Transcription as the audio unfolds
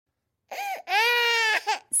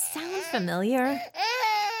familiar?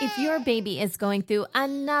 If your baby is going through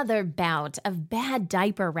another bout of bad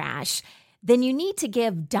diaper rash, then you need to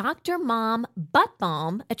give Dr. Mom Butt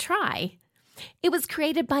Balm a try. It was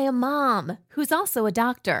created by a mom who's also a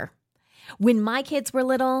doctor. When my kids were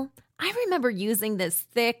little, I remember using this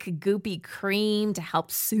thick, goopy cream to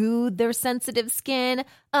help soothe their sensitive skin.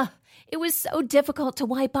 It was so difficult to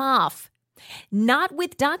wipe off. Not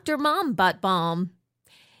with Dr. Mom Butt Balm.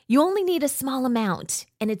 You only need a small amount,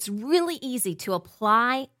 and it's really easy to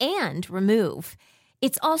apply and remove.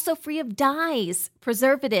 It's also free of dyes,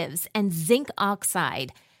 preservatives, and zinc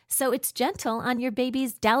oxide, so it's gentle on your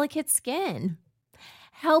baby's delicate skin.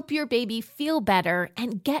 Help your baby feel better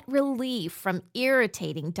and get relief from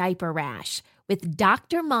irritating diaper rash with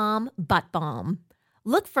Dr. Mom Butt Balm.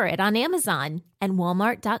 Look for it on Amazon and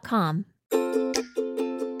Walmart.com.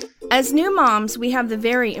 As new moms, we have the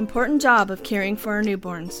very important job of caring for our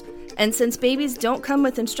newborns. And since babies don't come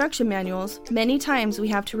with instruction manuals, many times we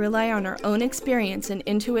have to rely on our own experience and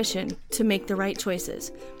intuition to make the right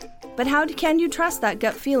choices. But how can you trust that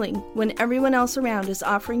gut feeling when everyone else around is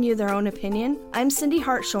offering you their own opinion? I'm Cindy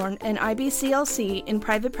Hartshorn, an IBCLC in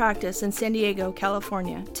private practice in San Diego,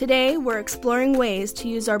 California. Today, we're exploring ways to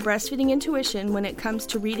use our breastfeeding intuition when it comes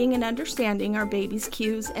to reading and understanding our baby's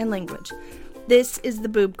cues and language. This is the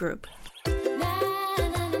Boob Group.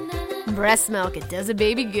 Breast milk, it does a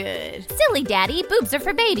baby good. Silly daddy, boobs are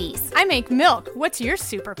for babies. I make milk. What's your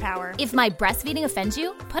superpower? If my breastfeeding offends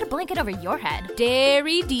you, put a blanket over your head.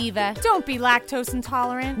 Dairy diva. Don't be lactose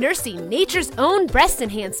intolerant. Nursing nature's own breast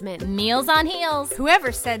enhancement. Meals on heels.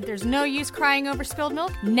 Whoever said there's no use crying over spilled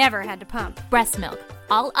milk never had to pump. Breast milk.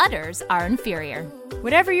 All udders are inferior.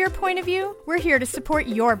 Whatever your point of view, we're here to support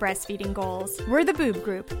your breastfeeding goals. We're the Boob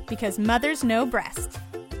Group, because mothers know breast.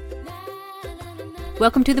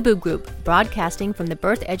 Welcome to the Boob Group, broadcasting from the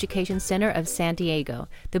Birth Education Center of San Diego.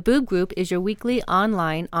 The Boob Group is your weekly,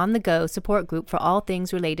 online, on-the-go support group for all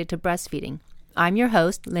things related to breastfeeding. I'm your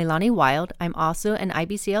host, Leilani Wild. I'm also an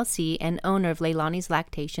IBCLC and owner of Leilani's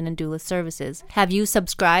Lactation and Doula Services. Have you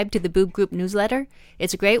subscribed to the Boob Group newsletter?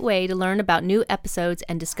 It's a great way to learn about new episodes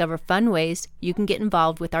and discover fun ways you can get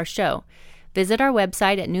involved with our show. Visit our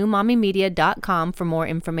website at newmommymedia.com for more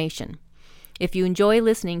information. If you enjoy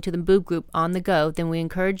listening to the Boob Group on the go, then we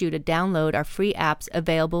encourage you to download our free apps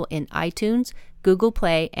available in iTunes, Google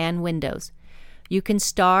Play, and Windows. You can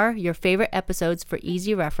star your favorite episodes for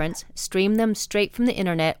easy reference, stream them straight from the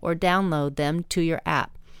internet, or download them to your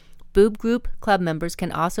app. Boob Group Club members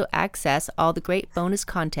can also access all the great bonus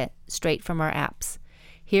content straight from our apps.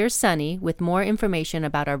 Here's Sunny with more information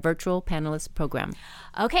about our virtual panelist program.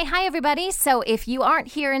 Okay, hi everybody. So if you aren't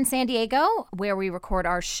here in San Diego, where we record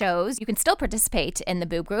our shows, you can still participate in the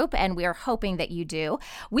Boob Group, and we are hoping that you do.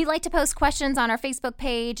 We like to post questions on our Facebook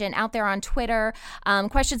page and out there on Twitter,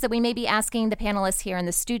 questions that we may be asking the panelists here in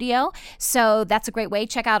the studio. So that's a great way.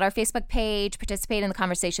 Check out our Facebook page, participate in the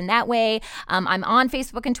conversation that way. I'm on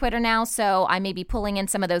Facebook and Twitter now, so I may be pulling in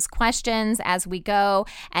some of those questions as we go,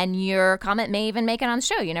 and your comment may even make it on the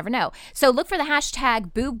show. You never know. So look for the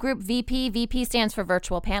hashtag Boob Group VP. VP stands for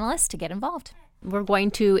virtual panelists to get involved. We're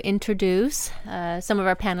going to introduce some of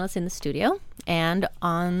our panelists in the studio and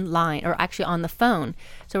online, or actually on the phone.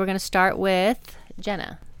 So we're going to start with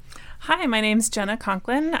Jenna. Hi, my name's Jenna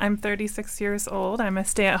Conklin. I'm 36 years old. I'm a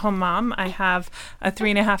stay-at-home mom. I have a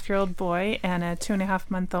 3.5-year-old boy and a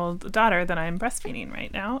 2.5-month-old daughter that I'm breastfeeding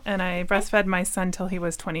right now. And I breastfed my son till he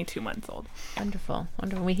was 22 months old. Wonderful.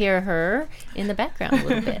 Wonderful. We hear her in the background a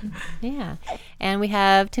little bit. Yeah. And we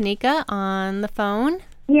have Tanika on the phone.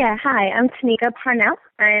 Yeah, hi. I'm Tanika Parnell.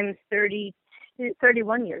 I'm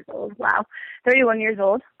 31 years old. Wow. 31 years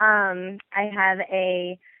old. I'm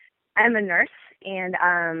a nurse. And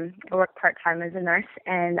I work part-time as a nurse,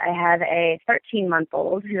 and I have a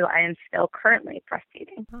 13-month-old who I am still currently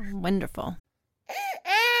breastfeeding. Oh, wonderful.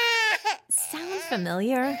 Sounds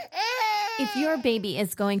familiar? If your baby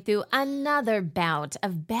is going through another bout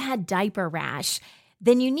of bad diaper rash,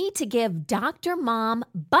 then you need to give Dr. Mom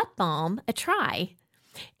Butt Balm a try.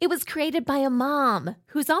 It was created by a mom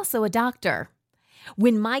who's also a doctor.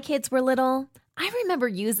 When my kids were little, I remember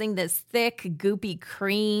using this thick, goopy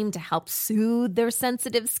cream to help soothe their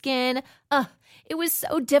sensitive skin. It was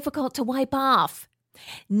so difficult to wipe off.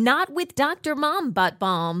 Not with Dr. Mom Butt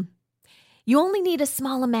Balm. You only need a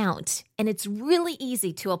small amount, and it's really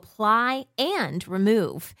easy to apply and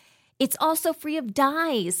remove. It's also free of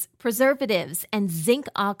dyes, preservatives, and zinc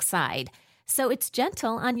oxide, so it's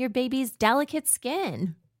gentle on your baby's delicate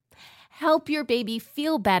skin. Help your baby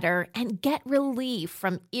feel better and get relief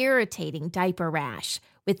from irritating diaper rash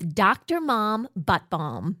with Dr. Mom Butt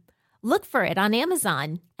Balm. Look for it on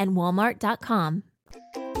Amazon and Walmart.com.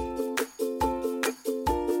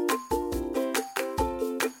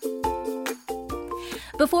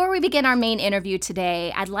 Before we begin our main interview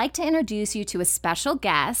today, I'd like to introduce you to a special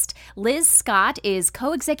guest. Liz Scott is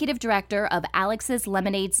co-executive director of Alex's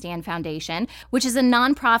Lemonade Stand Foundation, which is a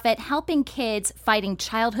nonprofit helping kids fighting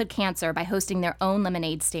childhood cancer by hosting their own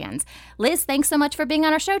lemonade stands. Liz, thanks so much for being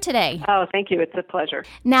on our show today. Oh, thank you. It's a pleasure.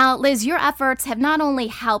 Now, Liz, your efforts have not only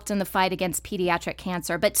helped in the fight against pediatric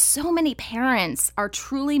cancer, but so many parents are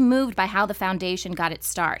truly moved by how the foundation got its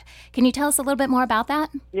start. Can you tell us a little bit more about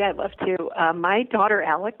that? Yeah, I'd love to. My daughter,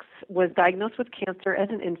 Alex, was diagnosed with cancer as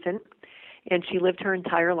an infant, and she lived her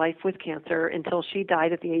entire life with cancer until she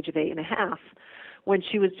died at the age of 8.5. When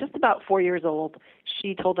she was just about 4 years old,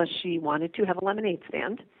 she told us she wanted to have a lemonade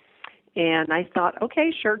stand. And I thought,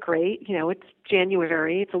 okay, sure, great. You know, it's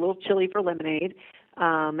January. It's a little chilly for lemonade.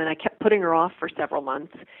 And I kept putting her off for several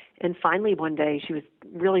months. And finally, one day, she was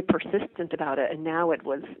really persistent about it. And now it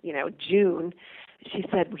was, June. She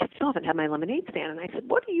said, we still haven't had my lemonade stand. And I said,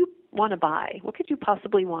 what do you want to buy? What could you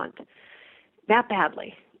possibly want that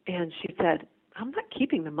badly? And she said, I'm not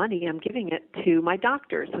keeping the money. I'm giving it to my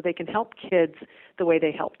doctors so they can help kids the way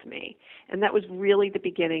they helped me. And that was really the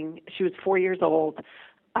beginning. She was 4 years old.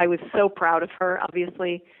 I was so proud of her,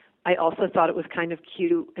 obviously. I also thought it was kind of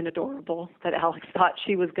cute and adorable that Alex thought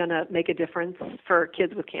she was going to make a difference for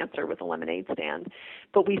kids with cancer with a lemonade stand.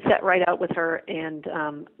 But we set right out with her, and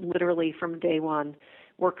literally from day one,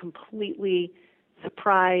 we're completely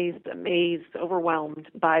surprised, amazed, overwhelmed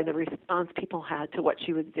by the response people had to what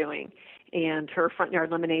she was doing. And her front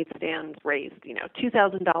yard lemonade stand raised,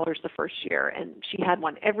 $2,000 the first year, and she had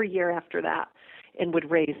one every year after that, and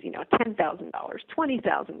would raise, $10,000,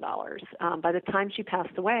 $20,000. By the time she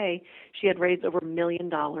passed away, she had raised over $1 million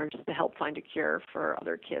to help find a cure for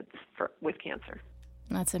other kids with cancer.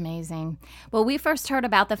 That's amazing. Well, we first heard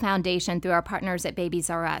about the foundation through our partners at Babies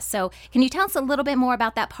R Us. So can you tell us a little bit more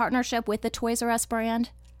about that partnership with the Toys R Us brand?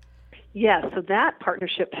 Yeah, so that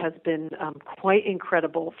partnership has been quite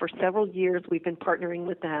incredible. For several years, we've been partnering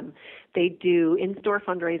with them. They do in-store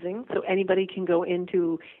fundraising, so anybody can go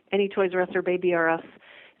into any Toys R Us or Baby R Us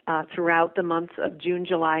throughout the months of June,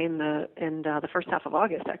 July, and the first half of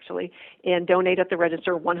August, actually, and donate at the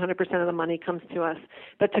register. 100% of the money comes to us.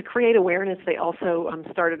 But to create awareness, they also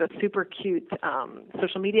started a super cute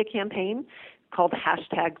social media campaign called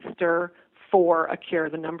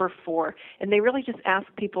 #StirForACure, the number 4. And they really just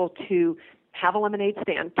ask people to have a lemonade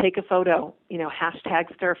stand, take a photo,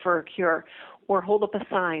 #StirForACure, or hold up a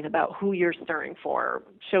sign about who you're stirring for,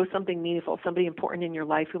 show something meaningful, somebody important in your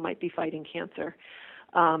life who might be fighting cancer.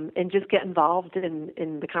 And just get involved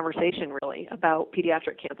in the conversation, really, about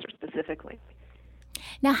pediatric cancer specifically.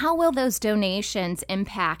 Now, how will those donations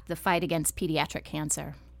impact the fight against pediatric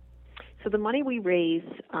cancer? So the money we raise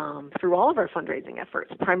through all of our fundraising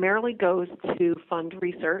efforts primarily goes to fund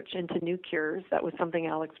research into new cures. That was something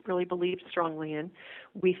Alex really believed strongly in.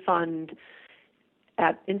 We fund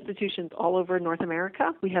at institutions all over North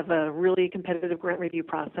America. We have a really competitive grant review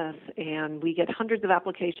process, and we get hundreds of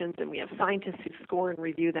applications, and we have scientists who score and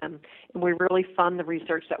review them, and we really fund the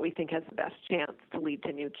research that we think has the best chance to lead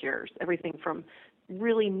to new cures, everything from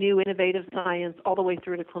really new innovative science all the way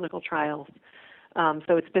through to clinical trials.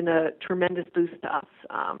 So it's been a tremendous boost to us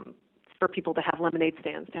for people to have lemonade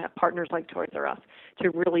stands, to have partners like Toys R Us, to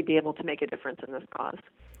really be able to make a difference in this cause.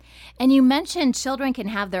 And you mentioned children can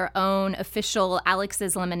have their own official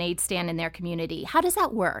Alex's Lemonade stand in their community. How does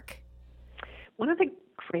that work? One of the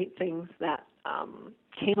great things that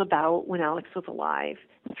came about when Alex was alive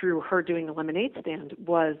through her doing the lemonade stand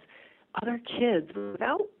was other kids,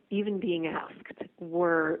 without even being asked,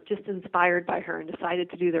 were just inspired by her and decided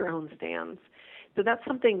to do their own stands. So that's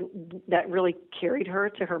something that really carried her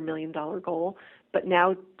to her $1 million goal. But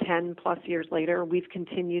now, 10 plus years later, we've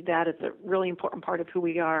continued that. It's a really important part of who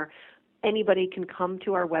we are. Anybody can come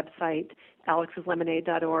to our website,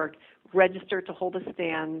 alexslemonade.org, register to hold a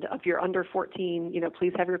stand. If you're under 14,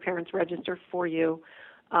 please have your parents register for you.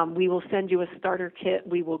 We will send you a starter kit.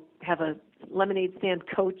 We will have a lemonade stand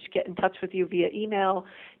coach get in touch with you via email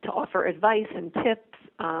to offer advice and tips.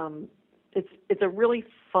 It's a really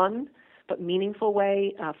fun but meaningful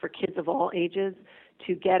way for kids of all ages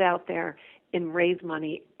to get out there and raise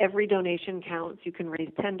money. Every donation counts. You can raise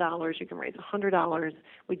 $10. You can raise $100.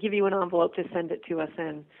 We give you an envelope to send it to us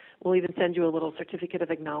in. We'll even send you a little certificate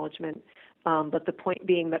of acknowledgement. But the point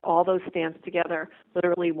being that all those stands together,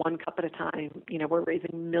 literally one cup at a time, we're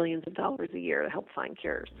raising millions of dollars a year to help find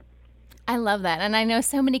cures. I love that. And I know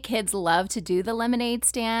so many kids love to do the lemonade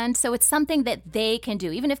stand. So it's something that they can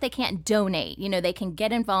do, even if they can't donate. They can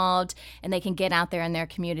get involved and they can get out there in their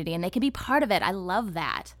community and they can be part of it. I love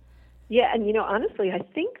that. Yeah, and honestly, I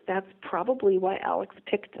think that's probably why Alex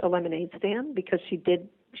picked a lemonade stand, because she did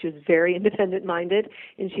She was very independent-minded,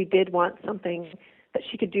 and she did want something that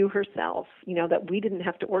she could do herself, that we didn't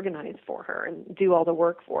have to organize for her and do all the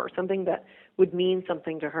work for her, something that would mean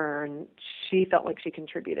something to her, and she felt like she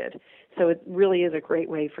contributed. So it really is a great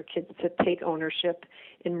way for kids to take ownership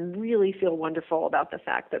and really feel wonderful about the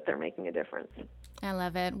fact that they're making a difference. I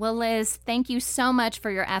love it. Well, Liz, thank you so much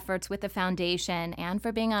for your efforts with the foundation and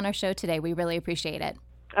for being on our show today. We really appreciate it.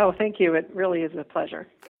 Oh, thank you. It really is a pleasure.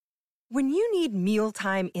 When you need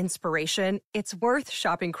mealtime inspiration, it's worth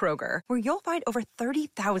shopping Kroger, where you'll find over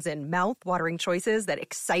 30,000 mouth-watering choices that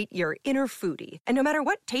excite your inner foodie. And no matter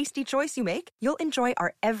what tasty choice you make, you'll enjoy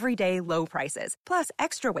our everyday low prices, plus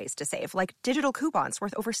extra ways to save, like digital coupons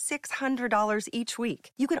worth over $600 each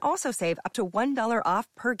week. You can also save up to $1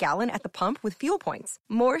 off per gallon at the pump with fuel points.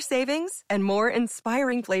 More savings and more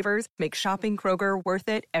inspiring flavors make shopping Kroger worth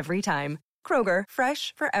it every time. Kroger,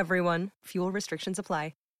 fresh for everyone. Fuel restrictions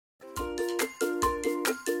apply.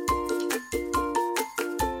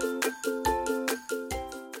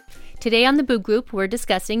 Today on the Boob Group, we're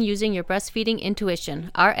discussing using your breastfeeding intuition.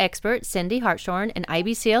 Our expert, Cindy Hartshorn, an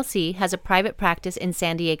IBCLC, has a private practice in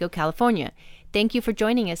San Diego, California. Thank you for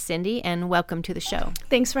joining us, Cindy, and welcome to the show.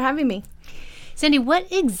 Thanks for having me. Cindy,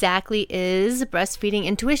 what exactly is breastfeeding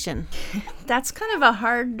intuition? That's kind of a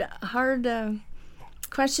hard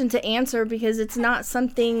question to answer because it's not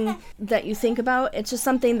something that you think about. It's just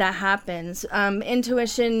something that happens.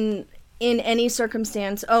 Intuition in any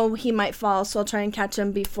circumstance, he might fall, so I'll try and catch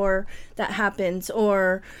him before that happens.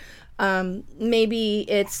 Or maybe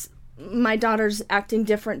it's my daughter's acting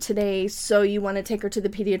different today, so you want to take her to the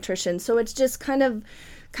pediatrician. So it's just kind of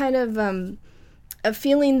a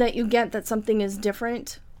feeling that you get that something is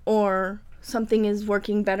different or something is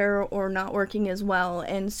working better or not working as well.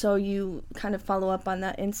 And so you kind of follow up on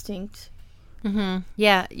that instinct. Mm-hmm.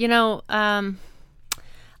 Yeah,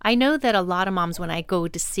 I know that a lot of moms, when I go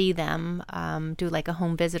to see them, do like a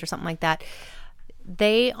home visit or something like that,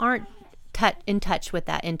 they aren't in touch with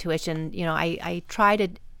that intuition. I try to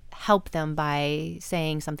help them by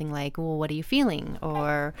saying something like, well, what are you feeling?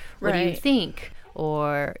 Or what do you think?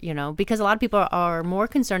 Or, because a lot of people are more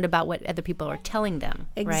concerned about what other people are telling them.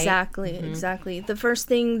 Exactly, right? Mm-hmm. Exactly. The first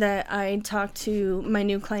thing that I talk to my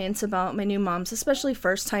new clients about, my new moms, especially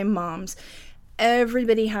first-time moms,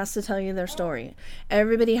 everybody has to tell you their story.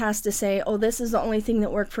 Everybody has to say, this is the only thing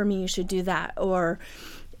that worked for me, you should do that. Or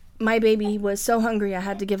my baby was so hungry I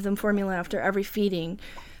had to give them formula after every feeding.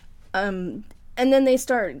 And then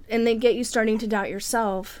they get you starting to doubt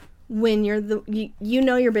yourself when you're you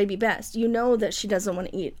know your baby best. You know that she doesn't want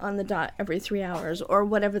to eat on the dot every 3 hours or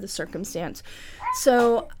whatever the circumstance.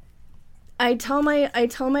 So I tell my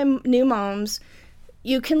new moms,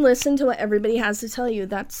 you can listen to what everybody has to tell you.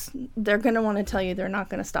 They're going to want to tell you, they're not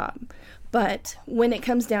going to stop. But when it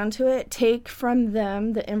comes down to it, take from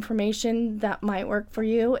them the information that might work for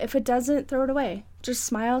you. If it doesn't, throw it away. Just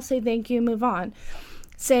smile, say thank you, move on.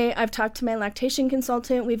 Say, I've talked to my lactation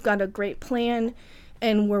consultant, we've got a great plan,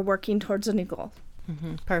 and we're working towards a new goal.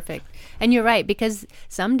 Mm-hmm. Perfect. And you're right, because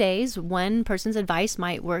some days one person's advice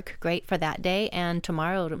might work great for that day and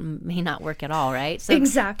tomorrow it may not work at all, right? So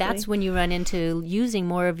exactly. That's when you run into using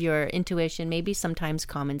more of your intuition, maybe sometimes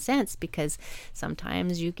common sense, because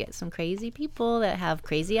sometimes you get some crazy people that have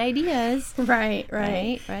crazy ideas. Right.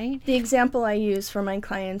 The example I use for my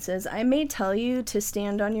clients is, I may tell you to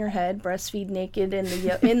stand on your head, breastfeed naked in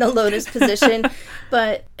the lotus position,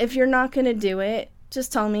 but if you're not going to do it,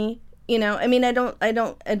 just tell me. I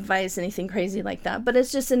don't advise anything crazy like that, but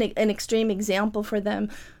it's just an extreme example for them.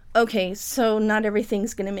 Okay, so not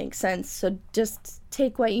everything's going to make sense. So just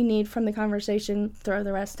take what you need from the conversation, throw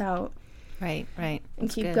the rest out. Right. And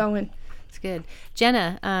keep going. It's good.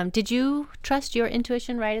 Jenna, did you trust your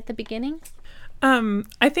intuition right at the beginning?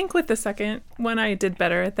 I think with the second one, I did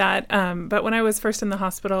better at that. But when I was first in the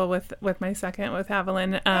hospital with my second, with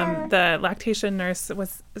Evelyn, the lactation nurse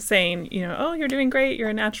was saying, you're doing great, you're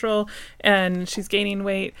a natural, and she's gaining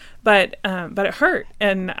weight. But it hurt,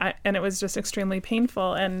 and it was just extremely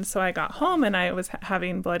painful. And so I got home, and I was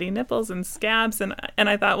having bloody nipples and scabs, and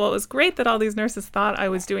I thought, well, it was great that all these nurses thought I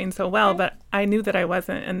was doing so well, but I knew that I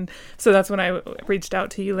wasn't. And so that's when I reached out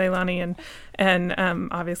to you, Leilani, and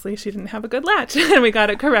obviously she didn't have a good latch, and we got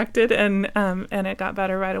it corrected, and it got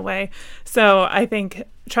better right away. So I think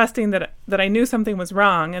trusting that I knew something was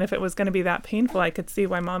wrong, and if it was going to be that painful, I could see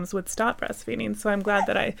why moms would stop breastfeeding. So I'm glad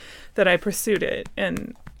that I pursued it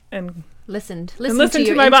and listened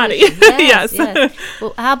to my body. Yes.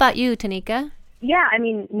 Well, how about you, Tanika? Yeah,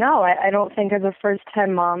 no, I don't think as a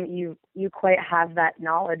first-time mom you quite have that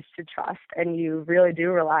knowledge to trust, and you really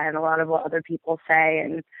do rely on a lot of what other people say,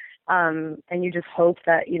 and you just hope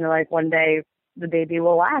that, one day the baby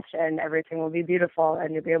will latch and everything will be beautiful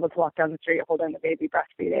and you'll be able to walk down the street holding the baby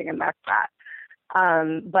breastfeeding, and that's that.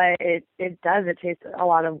 But it takes a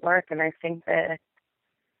lot of work, and I think that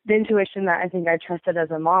the intuition that I think I trusted as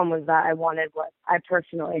a mom was that I wanted what I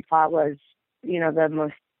personally thought was, the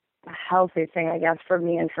most healthy thing, I guess, for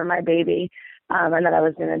me and for my baby, and that I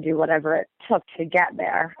was going to do whatever it took to get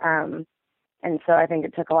there. And so I think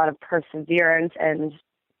it took a lot of perseverance and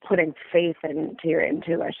putting faith into your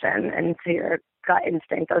intuition and to your gut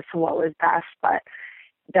instinct as to what was best, but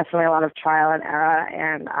definitely a lot of trial and error,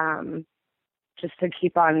 and just to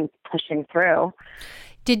keep on pushing through.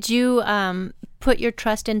 Did you put your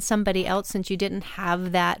trust in somebody else since you didn't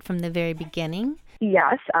have that from the very beginning?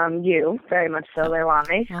 Yes, you, very much so,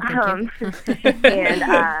 Leilani.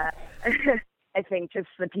 And I think just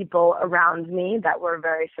the people around me that were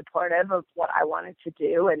very supportive of what I wanted to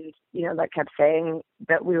do, and, that kept saying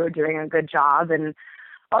that we were doing a good job. And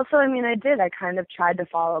also, I kind of tried to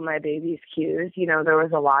follow my baby's cues. There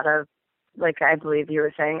was a lot of, like I believe you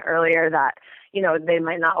were saying earlier, that, they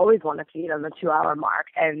might not always want to feed on the 2-hour mark.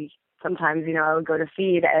 And sometimes, I would go to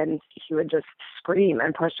feed and he would just scream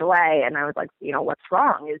and push away. And I was like, what's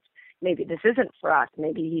wrong? Maybe this isn't for us.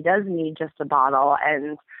 Maybe he does need just a bottle.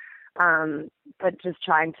 And, but just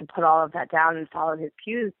trying to put all of that down and follow his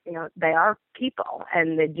cues, they are people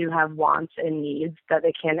and they do have wants and needs that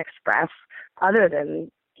they can't express other than,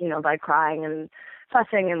 by crying and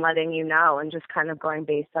fussing and letting and just kind of going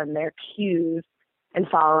based on their cues and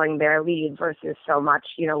following their lead versus so much,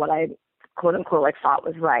 what I quote unquote thought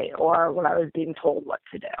was right, or what I was being told what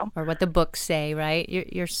to do, or what the books say. Right?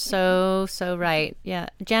 You're so right. Yeah,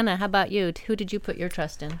 Jenna, how about you? Who did you put your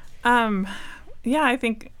trust in? Yeah, I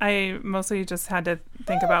think I mostly just had to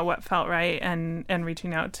think about what felt right and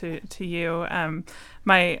reaching out to you.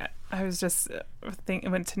 I was just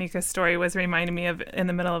thinking when Tanika's story was reminding me of in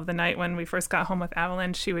the middle of the night when we first got home with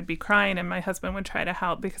Evelyn, she would be crying and my husband would try to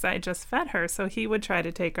help because I just fed her. So he would try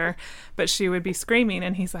to take her, but she would be screaming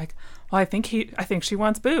and he's like, well, I think she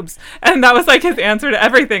wants boobs. And that was like his answer to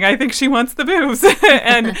everything. I think she wants the boobs.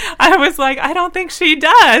 And I was like, I don't think she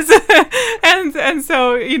does. and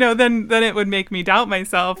so, then it would make me doubt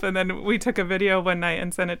myself. And then we took a video one night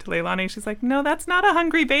and sent it to Leilani. She's like, no, that's not a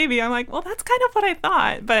hungry baby. I'm like, well, that's kind of what I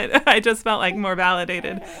thought. But I just felt like more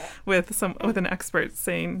validated with an expert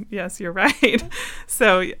saying, yes, you're right.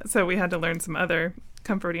 So we had to learn some other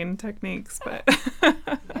comforting techniques, but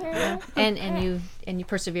and you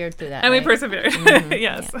persevered through that. And right? we persevered. Mm-hmm.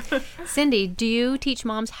 Yes. Yeah. Cindy, do you teach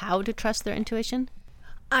moms how to trust their intuition?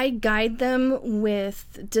 I guide them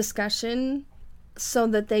with discussion so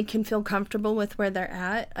that they can feel comfortable with where they're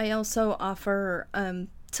at. I also offer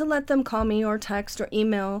to let them call me or text or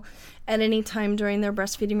email at any time during their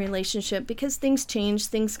breastfeeding relationship because things change,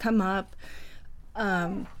 things come up.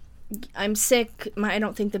 I'm sick, I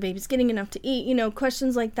don't think the baby's getting enough to eat,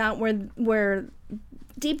 questions like that where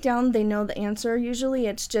deep down they know the answer. Usually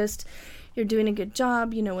it's just, you're doing a good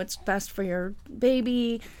job, what's best for your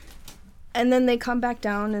baby. And then they come back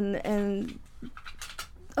down and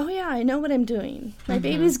oh yeah, I know what I'm doing. My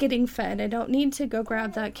baby's getting fed. I don't need to go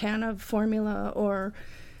grab that can of formula or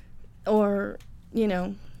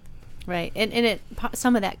Right, and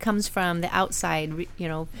some of that comes from the outside,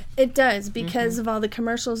 It does, because of all the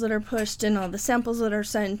commercials that are pushed and all the samples that are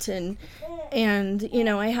sent, and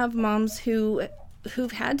I have moms who've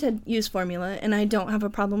had to use formula, and I don't have a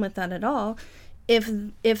problem with that at all,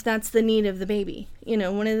 if that's the need of the baby.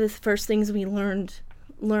 One of the first things we learned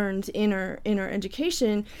in our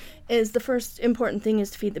education is the first important thing is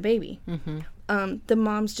to feed the baby. The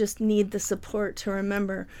moms just need the support to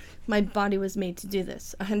remember, my body was made to do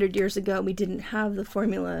this. 100 years ago, we didn't have the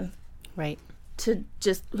formula right to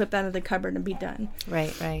just whip out of the cupboard and be done.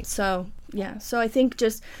 Right. So, yeah. So I think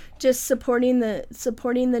just supporting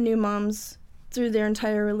the new moms through their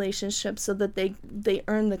entire relationship so that they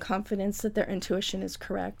earn the confidence that their intuition is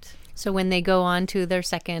correct. So when they go on to their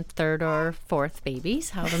second, third, or fourth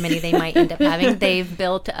babies, however many they might end up having, they've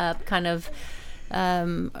built up kind of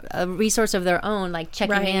a resource of their own, like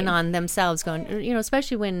checking in on themselves, going,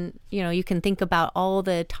 especially when, you can think about all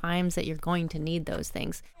the times that you're going to need those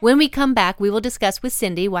things. When we come back, we will discuss with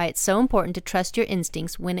Cindy why it's so important to trust your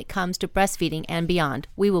instincts when it comes to breastfeeding and beyond.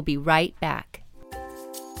 We will be right back.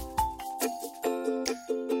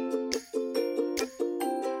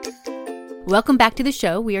 Welcome back to the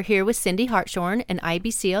show. We are here with Cindy Hartshorn, an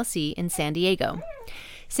IBCLC in San Diego.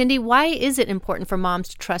 Cindy, why is it important for moms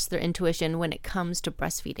to trust their intuition when it comes to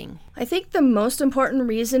breastfeeding? I think the most important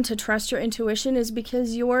reason to trust your intuition is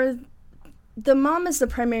because the mom is the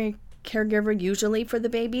primary caregiver usually for the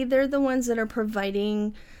baby. They're the ones that are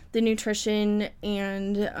providing the nutrition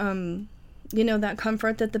and that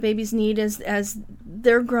comfort that the babies need as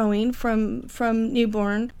they're growing from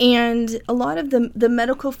newborn. And a lot of the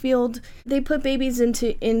medical field, they put babies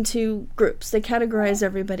into groups. They categorize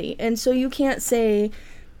everybody. And so you can't say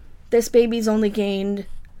this baby's only gained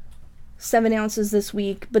 7 ounces this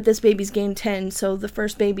week, but this baby's gained 10, so the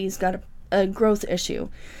first baby's got a growth issue.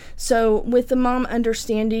 So with the mom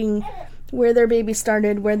understanding where their baby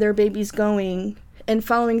started, where their baby's going, and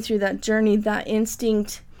following through that journey, that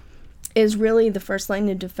instinct is really the first line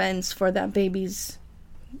of defense for that baby's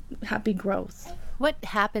happy growth. What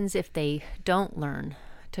happens if they don't learn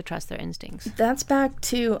to trust their instincts? That's back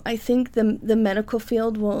to, I think the medical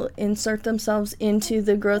field will insert themselves into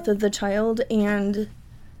the growth of the child, and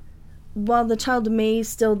while the child may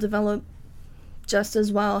still develop just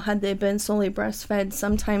as well had they been solely breastfed,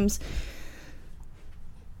 sometimes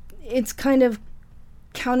it's kind of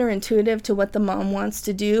counterintuitive to what the mom wants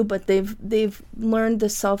to do, but they've learned the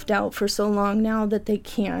self-doubt for so long now that they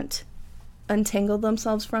can't untangle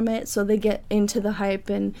themselves from it, so they get into the hype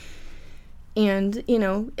and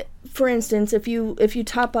for instance, if you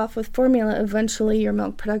top off with formula, eventually your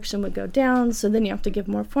milk production would go down, so then you have to give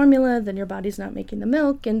more formula, then your body's not making the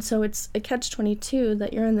milk, and so it's a catch-22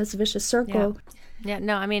 that you're in this vicious circle. Yeah,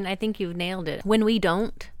 no, I mean, I think you've nailed it. When we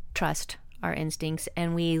don't trust our instincts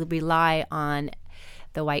and we rely on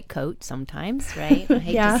the white coat sometimes, right? I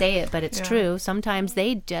hate to say it, but it's true. Sometimes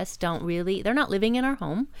they just don't really, they're not living in our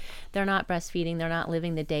home. They're not breastfeeding. They're not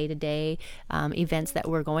living the day-to-day events that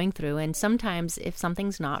we're going through. And sometimes if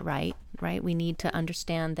something's not right, we need to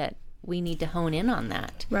understand that we need to hone in on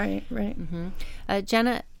that. Right. Mm-hmm.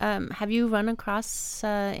 Jenna, have you run across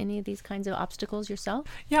any of these kinds of obstacles yourself?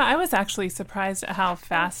 Yeah, I was actually surprised at how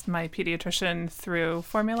fast my pediatrician threw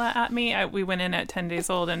formula at me. We went in at 10 days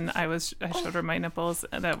old, and I showed her my nipples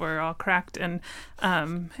that were all cracked, and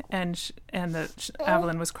Evelyn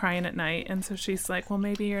was crying at night, and so she's like, "Well,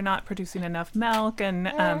 maybe you're not producing enough milk,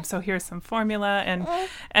 and so here's some formula,"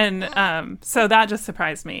 and so that just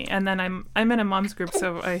surprised me. And then I'm in a mom's group,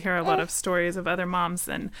 so I hear a lot of stories of other moms,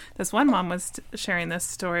 and this one mom was sharing this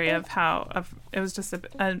story of how it was just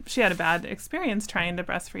she had a bad experience trying to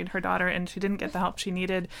breastfeed her daughter, and she didn't get the help she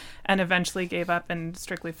needed, and eventually gave up and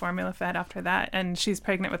strictly formula fed after that. And she's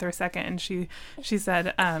pregnant with her second, and she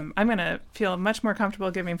said, "I'm gonna feel much more comfortable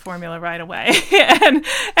giving formula right away." and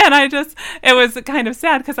it was kind of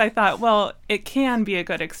sad because I thought, well, it can be a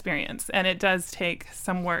good experience, and it does take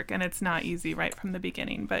some work, and it's not easy right from the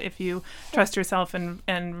beginning. But if you trust yourself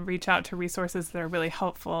and reach out to resources that are really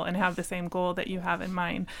helpful and have the same goal that you have in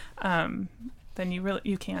mind, then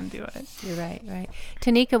you can do it. You're right.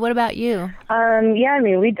 Tanika, what about you?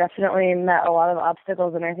 We definitely met a lot of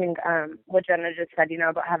obstacles, and I think what Jenna just said,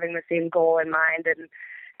 about having the same goal in mind, and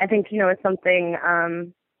I think, it's something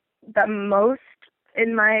that most,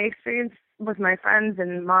 in my experience with my friends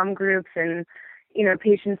and mom groups and,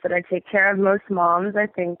 patients that I take care of, most moms, I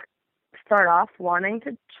think, start off wanting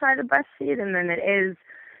to try to breastfeed, and then it is,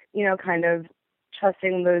 kind of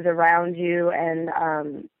trusting those around you and,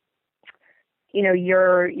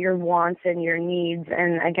 your wants and your needs,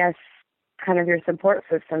 and I guess kind of your support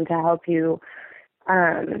system to help you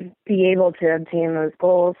be able to obtain those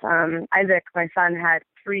goals. Isaac, my son, had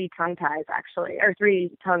 3 tongue ties, actually, or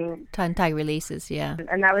 3 tongue tie releases, yeah.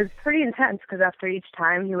 And that was pretty intense because after each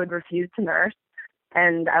time he would refuse to nurse,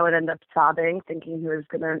 and I would end up sobbing, thinking he was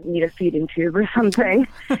going to need a feeding tube or something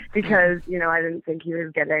because, I didn't think he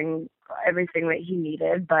was getting everything that he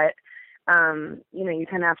needed. But, you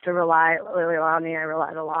kind of have to rely, Leilani, I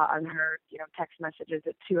relied a lot on her, text messages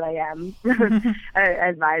at 2 a.m.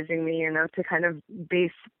 advising me, to kind of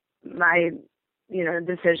base my,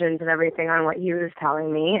 decisions and everything on what he was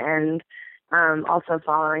telling me, and also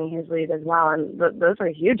following his lead as well. And those were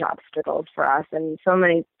huge obstacles for us. And so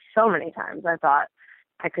many times I thought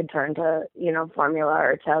I could turn to, formula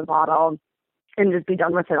or to a bottle and just be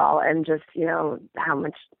done with it all, and just, how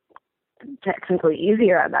much technically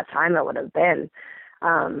easier at that time it would have been.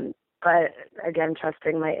 But again,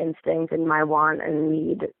 trusting my instinct and my want and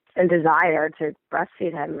need and desire to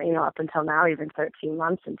breastfeed him, up until now, even 13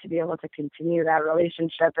 months, and to be able to continue that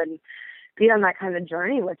relationship and be on that kind of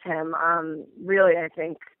journey with him, really, I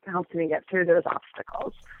think, helped me get through those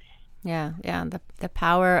obstacles. Yeah. The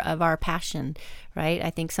power of our passion, right? I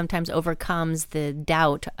think sometimes overcomes the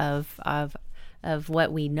doubt of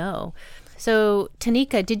what we know. So,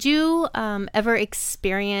 Tanika, did you ever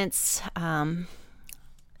experience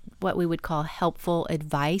what we would call helpful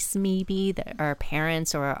advice, maybe, that our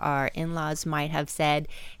parents or our in-laws might have said,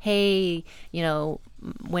 hey,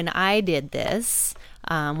 when I did this,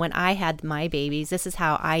 when I had my babies, this is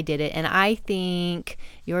how I did it. And I think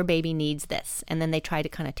your baby needs this. And then they try to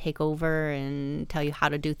kind of take over and tell you how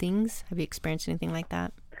to do things. Have you experienced anything like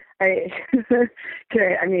that?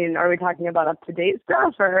 I mean, are we talking about up-to-date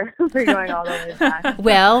stuff, or are we going all the way back?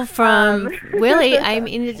 Well, really, I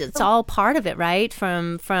mean, it's all part of it, right?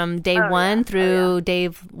 From day one through day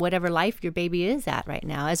of whatever life your baby is at right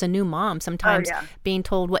now. As a new mom, sometimes being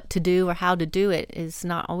told what to do or how to do it is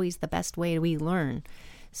not always the best way we learn.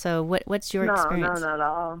 So what's your experience? No, not at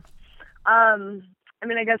all. I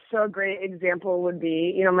mean, I guess a great example would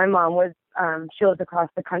be, my mom was, she lived across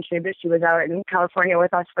the country, but she was out in California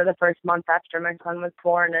with us for the first month after my son was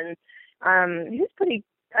born. And he was pretty,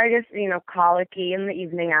 I guess, colicky in the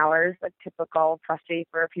evening hours, like typical fussy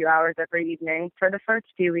for a few hours every evening for the first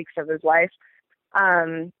few weeks of his life.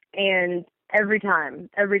 And every time,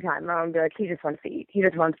 my mom would be like, he just wants to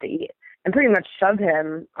eat, and pretty much shove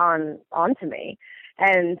him onto me.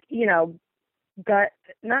 And, gut,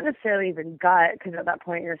 not necessarily even gut, because at that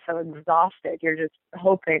point you're so exhausted, you're just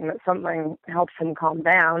hoping that something helps him calm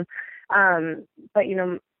down. But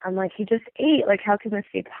I'm like, he just ate. Like, how can this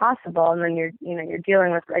be possible? And then you're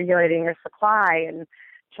dealing with regulating your supply and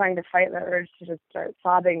trying to fight the urge to just start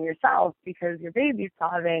sobbing yourself because your baby's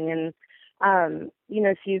sobbing. And so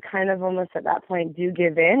you kind of almost at that point do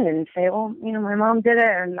give in and say, well, my mom did it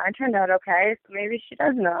and I turned out okay, so maybe she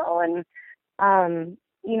does know. And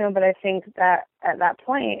but I think that at that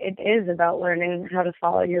point, it is about learning how to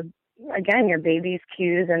follow your baby's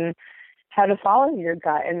cues and how to follow your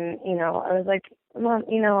gut. And, I was like, Mom,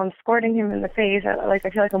 I'm squirting him in the face. I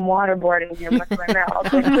feel like I'm waterboarding him with my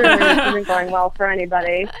mouth. Like, clearly this isn't going well for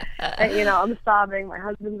anybody. And, I'm sobbing. My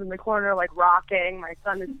husband's in the corner, like, rocking. My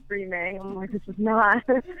son is screaming. I'm like, this is not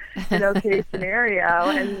an okay scenario.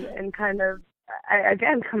 And kind of,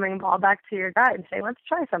 again, coming all back to your gut and say, let's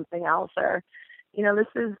try something else. Or,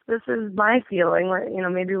 this is my feeling, or,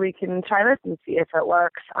 maybe we can try this and see if it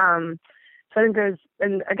works. So I think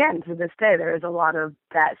and again, to this day, there is a lot of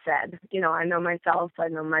that said. I know myself, I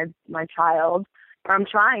know my child, or I'm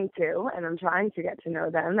trying to get to know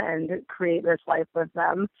them and create this life with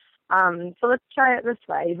them. So let's try it this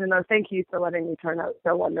way, even though thank you for letting me turn out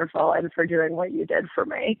so wonderful and for doing what you did for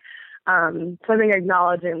me. So I think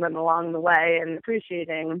acknowledging them along the way and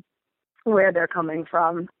appreciating where they're coming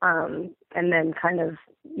from, and then kind of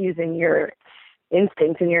using your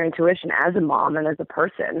instinct and your intuition as a mom and as a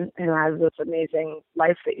person who has this amazing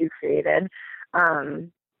life that you created,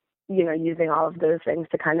 using all of those things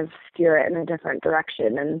to kind of steer it in a different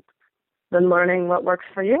direction, and then learning what works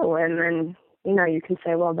for you. And then, you can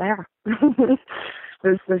say, well,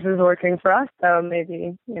 this is working for us. So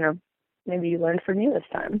maybe you learned from me this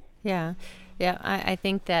time. Yeah. I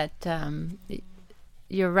think that,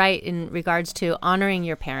 you're right in regards to honoring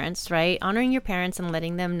your parents, right? Honoring your parents and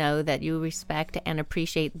letting them know that you respect and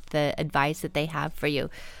appreciate the advice that they have for you.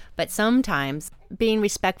 But sometimes being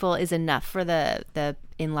respectful is enough for the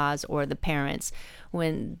in-laws or the parents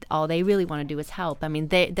when all they really want to do is help. I mean,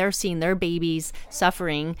 they're seeing their babies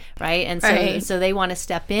suffering, right? And so they want to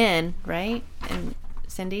step in, right? And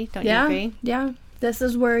Cindy, don't you agree? Yeah. This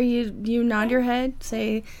is where you nod your head,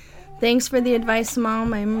 say, thanks for the advice,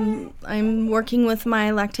 Mom. I'm working with my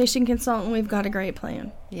lactation consultant. We've got a great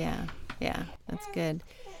plan. Yeah, that's good.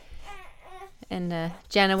 And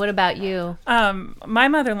Jenna, what about you? My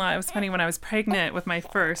mother-in-law, it was funny, when I was pregnant with my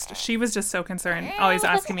first, she was just so concerned, always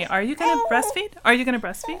asking me, are you going to breastfeed? Are you going to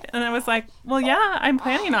breastfeed? And I was like, well, yeah, I'm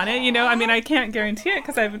planning on it. I mean, I can't guarantee it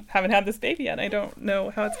because I haven't had this baby yet. I don't know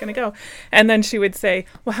how it's going to go. And then she would say,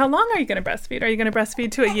 well, how long are you going to breastfeed? Are you going to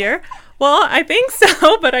breastfeed to a year? Well, I think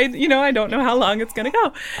so, but I don't know how long it's going to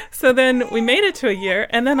go. So then we made it to a year.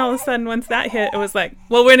 And then all of a sudden, once that hit, it was like,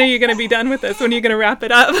 well, when are you going to be done with this? When are you going to wrap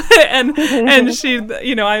it up? And she,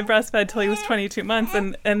 I breastfed till he was 22 months.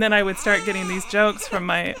 And then I would start getting these jokes from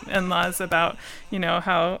my in-laws about,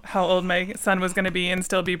 how old my son was going to be and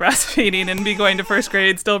still be breastfeeding and be going to first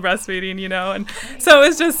grade, still breastfeeding, And so it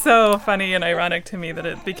was just so funny and ironic to me that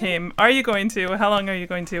it became, are you going to? How long are you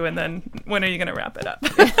going to? And then when are you going to wrap it up?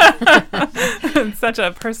 It's such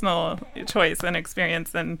a personal choice and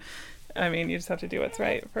experience. And I mean, you just have to do what's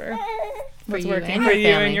right for what's working for you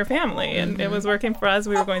and your family. And it was working for us.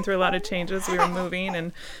 We were going through a lot of changes. We were moving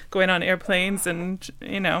and going on airplanes, and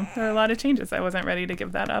there were a lot of changes. I wasn't ready to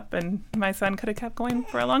give that up, and my son could have kept going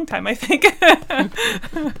for a long time, I think.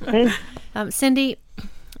 Cindy,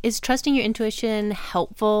 is trusting your intuition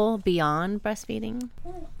helpful beyond breastfeeding?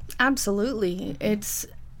 Absolutely. It's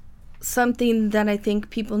something that I think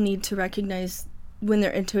people need to recognize when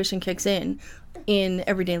their intuition kicks in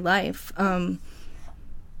everyday life.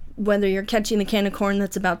 whether you're catching the can of corn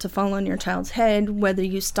that's about to fall on your child's head, whether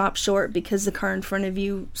you stop short because the car in front of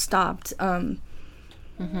you stopped.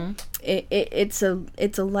 It's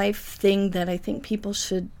a life thing that I think people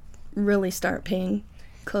should really start paying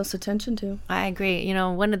close attention to. I agree. You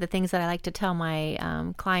know, one of the things that I like to tell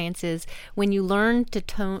my clients is when you learn to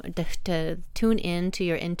tune in to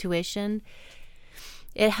your intuition,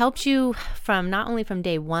 it helps you from not only from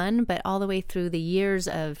day one, but all the way through the years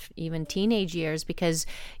of even teenage years, because,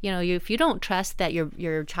 you know, if you don't trust that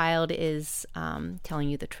your child is telling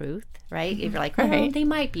you the truth, right? If you're like, oh, they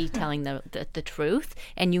might be telling the truth,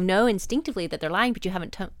 and you know instinctively that they're lying, but you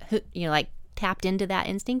haven't, tapped into that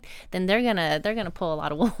instinct, then they're gonna pull a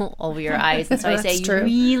lot of wool over your eyes. And so I say you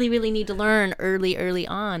really, really need to learn early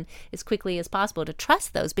on, as quickly as possible, to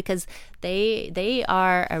trust those, because they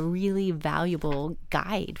are a really valuable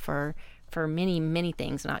guide for many, many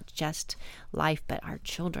things, not just life, but our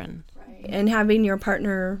children. Right. And having your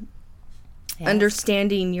partner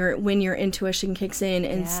understanding when your intuition kicks in,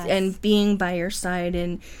 and being by your side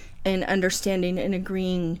and understanding and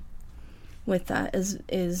agreeing with that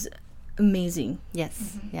is amazing.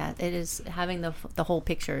 Yes. Yeah, it is. Having the whole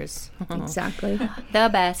picture is exactly the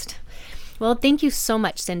best. Well, thank you so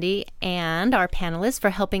much, Cindy, and our panelists for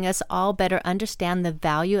helping us all better understand the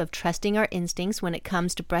value of trusting our instincts when it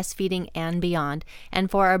comes to breastfeeding and beyond. And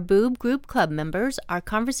for our Boob Group Club members, our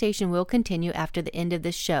conversation will continue after the end of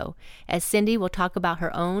this show, as Cindy will talk about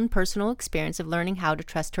her own personal experience of learning how to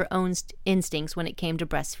trust her own instincts when it came to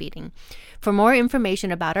breastfeeding. For more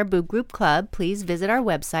information about our Boob Group Club, please visit our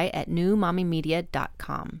website at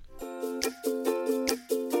newmommymedia.com.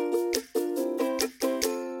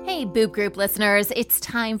 Hey, Boob Group listeners, it's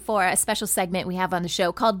time for a special segment we have on the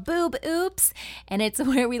show called Boob Oops, and it's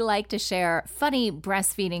where we like to share funny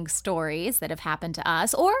breastfeeding stories that have happened to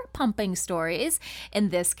us, or pumping stories in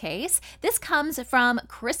this case. This comes from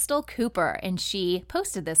Crystal Cooper, and she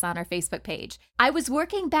posted this on our Facebook page. I was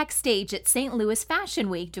working backstage at St. Louis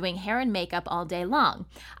Fashion Week doing hair and makeup all day long.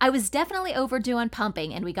 I was definitely overdue on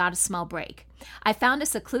pumping, and we got a small break. I found a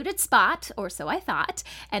secluded spot, or so I thought,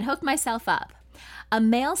 and hooked myself up. A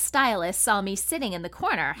male stylist saw me sitting in the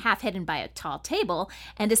corner, half hidden by a tall table,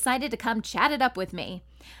 and decided to come chat it up with me.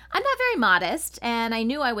 I'm not very modest, and I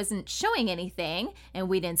knew I wasn't showing anything, and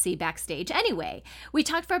we didn't see backstage anyway. We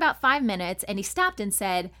talked for about 5 minutes, and he stopped and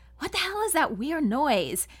said, "What the hell is that weird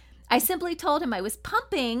noise?" I simply told him I was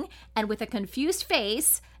pumping, and with a confused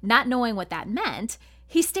face, not knowing what that meant,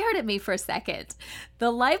 he stared at me for a second.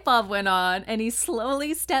 The light bulb went on, and he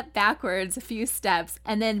slowly stepped backwards a few steps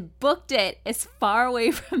and then booked it as far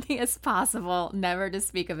away from me as possible, never to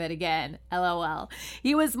speak of it again. LOL.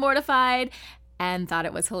 He was mortified and thought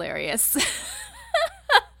it was hilarious.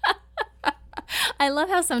 I love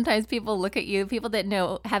how sometimes people look at you, people that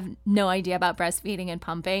have no idea about breastfeeding and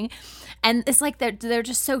pumping, and it's like they're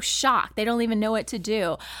just so shocked. They don't even know what to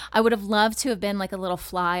do. I would have loved to have been like a little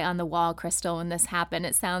fly on the wall, Crystal, when this happened.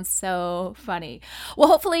 It sounds so funny. Well,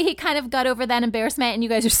 hopefully he kind of got over that embarrassment and you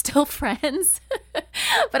guys are still friends.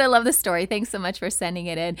 But I love the story. Thanks so much for sending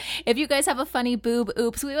it in. If you guys have a funny boob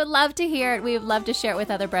oops, we would love to hear it. We would love to share it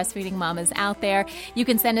with other breastfeeding mamas out there. You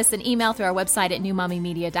can send us an email through our website at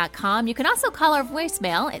newmommymedia.com. You can also call our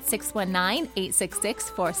voicemail at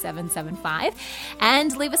 619-866-4775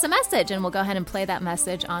 and leave us a message, and we'll go ahead and play that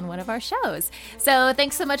message on one of our shows. So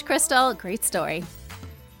thanks so much, Crystal. Great story.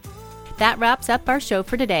 That wraps up our show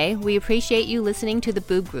for today. We appreciate you listening to the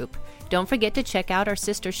Boob Group. Don't forget to check out our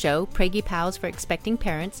sister show, Preggy Pals for Expecting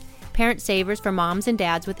Parents, Parent Savers for moms and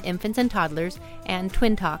dads with infants and toddlers, and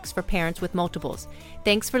Twin Talks for parents with multiples.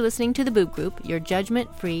 Thanks for listening to the Boob Group, your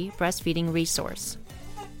judgment-free breastfeeding resource.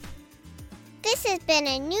 This has been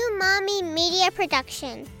a New Mommy Media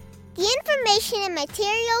production. The information and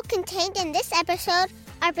material contained in this episode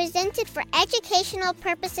are presented for educational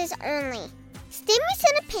purposes only. Statements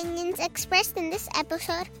and opinions expressed in this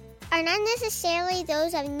episode are not necessarily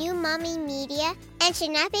those of New Mommy Media and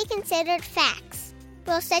should not be considered facts.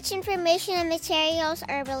 While such information and materials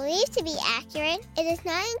are believed to be accurate, it is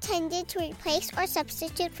not intended to replace or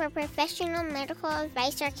substitute for professional medical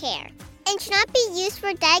advice or care, and should not be used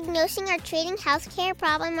for diagnosing or treating healthcare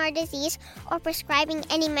problem or disease or prescribing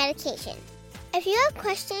any medication. If you have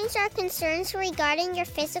questions or concerns regarding your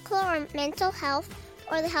physical or mental health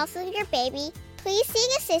or the health of your baby, please seek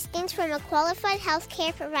assistance from a qualified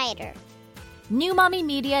healthcare provider. New Mommy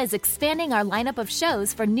Media is expanding our lineup of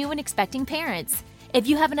shows for new and expecting parents. If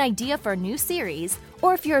you have an idea for a new series,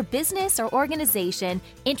 or if you're a business or organization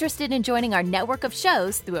interested in joining our network of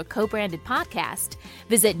shows through a co-branded podcast,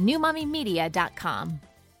 visit newmommymedia.com.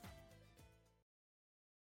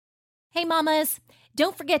 Hey mamas,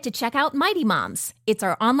 Don't forget to check out Mighty Moms. It's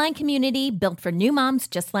our online community built for new moms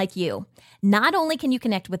just like you. Not only can you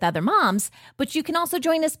connect with other moms, but you can also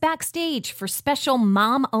join us backstage for special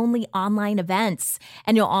mom-only online events.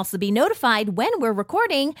 And you'll also be notified when we're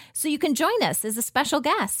recording so you can join us as a special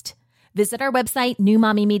guest. Visit our website,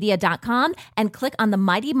 newmommymedia.com, and click on the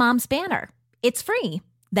Mighty Moms banner. It's free.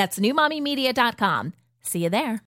 That's newmommymedia.com. See you there.